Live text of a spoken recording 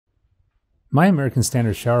My American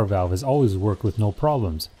Standard shower valve has always worked with no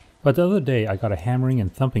problems, but the other day I got a hammering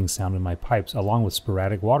and thumping sound in my pipes along with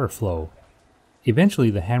sporadic water flow. Eventually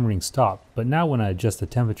the hammering stopped, but now when I adjust the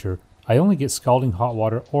temperature, I only get scalding hot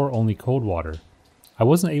water or only cold water. I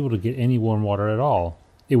wasn't able to get any warm water at all.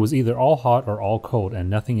 It was either all hot or all cold and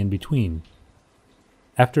nothing in between.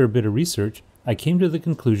 After a bit of research, I came to the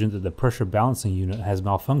conclusion that the pressure balancing unit has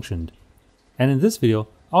malfunctioned. And in this video,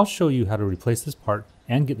 I'll show you how to replace this part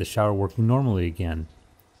and get the shower working normally again.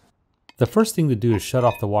 The first thing to do is shut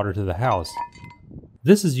off the water to the house.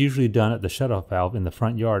 This is usually done at the shutoff valve in the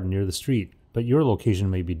front yard near the street, but your location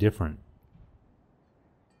may be different.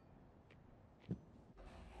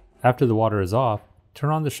 After the water is off, turn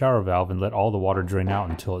on the shower valve and let all the water drain out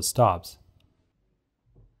until it stops.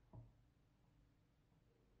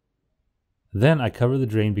 Then I cover the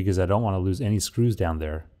drain because I don't want to lose any screws down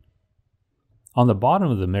there. On the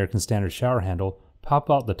bottom of the American Standard shower handle,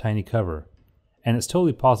 pop out the tiny cover, and it's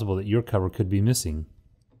totally possible that your cover could be missing.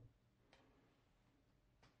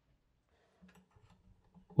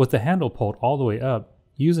 With the handle pulled all the way up,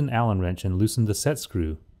 use an Allen wrench and loosen the set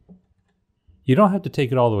screw. You don't have to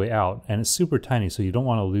take it all the way out, and it's super tiny so you don't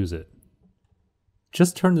want to lose it.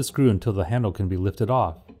 Just turn the screw until the handle can be lifted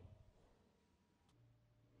off.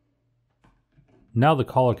 Now the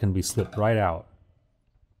collar can be slipped right out.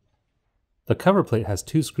 The cover plate has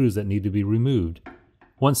two screws that need to be removed.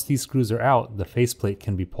 Once these screws are out, the faceplate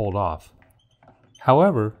can be pulled off.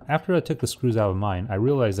 However, after I took the screws out of mine, I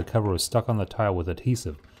realized the cover was stuck on the tile with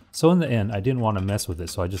adhesive, so in the end I didn't want to mess with it,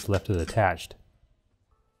 so I just left it attached.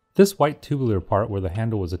 This white tubular part where the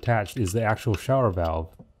handle was attached is the actual shower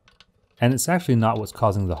valve, and it's actually not what's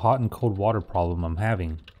causing the hot and cold water problem I'm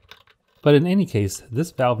having. But in any case,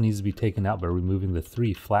 this valve needs to be taken out by removing the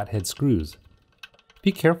 3 flathead screws.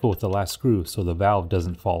 Be careful with the last screw so the valve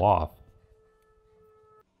doesn't fall off.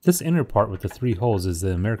 This inner part with the 3 holes is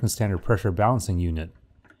the American Standard pressure balancing unit.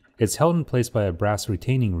 It's held in place by a brass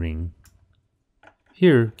retaining ring.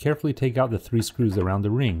 Here, carefully take out the 3 screws around the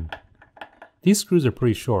ring. These screws are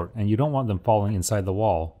pretty short and you don't want them falling inside the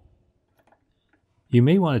wall. You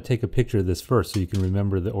may want to take a picture of this first so you can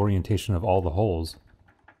remember the orientation of all the holes.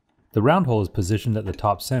 The round hole is positioned at the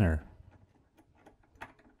top center.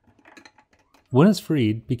 When it's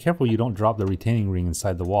freed, be careful you don't drop the retaining ring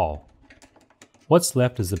inside the wall. What's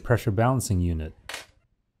left is the pressure balancing unit.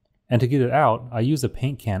 And to get it out, I use a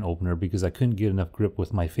paint can opener because I couldn't get enough grip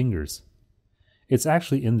with my fingers. It's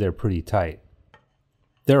actually in there pretty tight.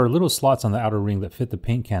 There are little slots on the outer ring that fit the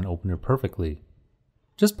paint can opener perfectly.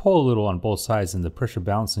 Just pull a little on both sides and the pressure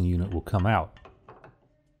balancing unit will come out.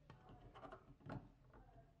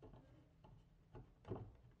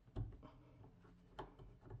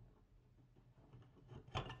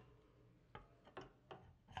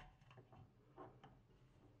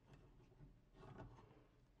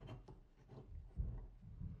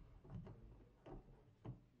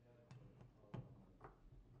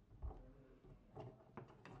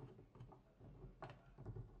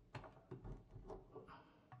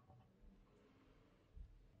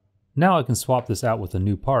 Now I can swap this out with a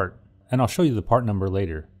new part, and I'll show you the part number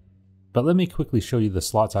later. But let me quickly show you the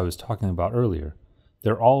slots I was talking about earlier.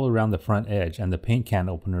 They're all around the front edge, and the paint can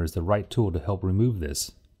opener is the right tool to help remove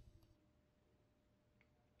this.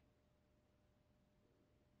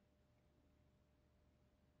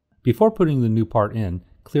 Before putting the new part in,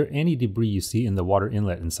 clear any debris you see in the water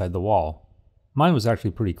inlet inside the wall. Mine was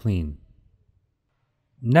actually pretty clean.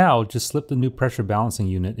 Now just slip the new pressure balancing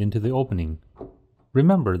unit into the opening.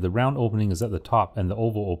 Remember, the round opening is at the top and the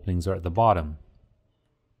oval openings are at the bottom.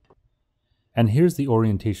 And here's the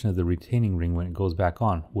orientation of the retaining ring when it goes back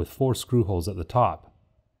on, with 4 screw holes at the top.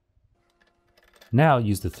 Now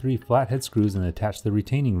use the 3 flathead screws and attach the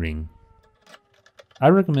retaining ring. I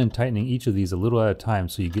recommend tightening each of these a little at a time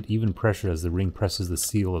so you get even pressure as the ring presses the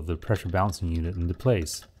seal of the pressure balancing unit into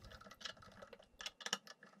place.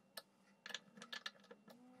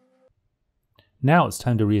 Now it's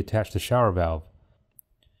time to reattach the shower valve.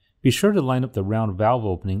 Be sure to line up the round valve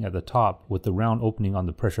opening at the top with the round opening on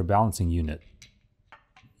the pressure balancing unit.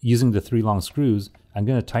 Using the 3 long screws, I'm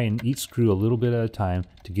going to tighten each screw a little bit at a time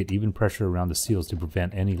to get even pressure around the seals to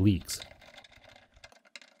prevent any leaks.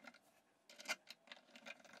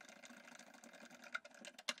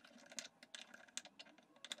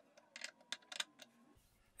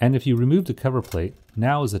 And if you remove the cover plate,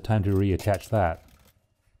 now is the time to reattach that.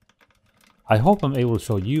 I hope I'm able to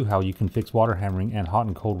show you how you can fix water hammering and hot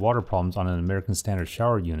and cold water problems on an American Standard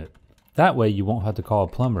shower unit. That way you won't have to call a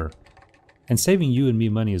plumber. And saving you and me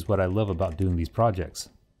money is what I love about doing these projects.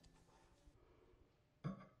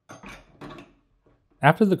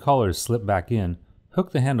 After the collar is slipped back in,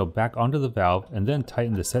 Hook the handle back onto the valve and then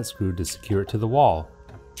tighten the set screw to secure it to the wall.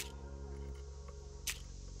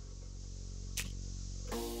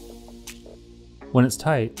 When it's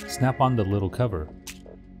tight, snap on the little cover.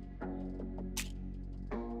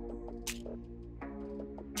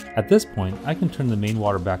 At this point, I can turn the main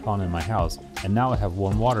water back on in my house, and now I have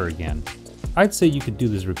warm water again. I'd say you could do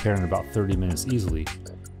this repair in about 30 minutes easily.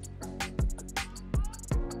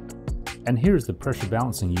 And here's the pressure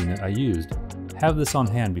balancing unit I used. Have this on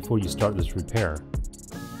hand before you start this repair.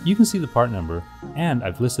 You can see the part number, and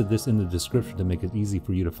I've listed this in the description to make it easy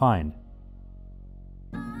for you to find.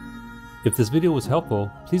 If this video was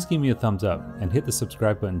helpful, please give me a thumbs up and hit the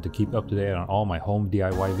subscribe button to keep up to date on all my home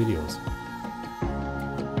DIY videos.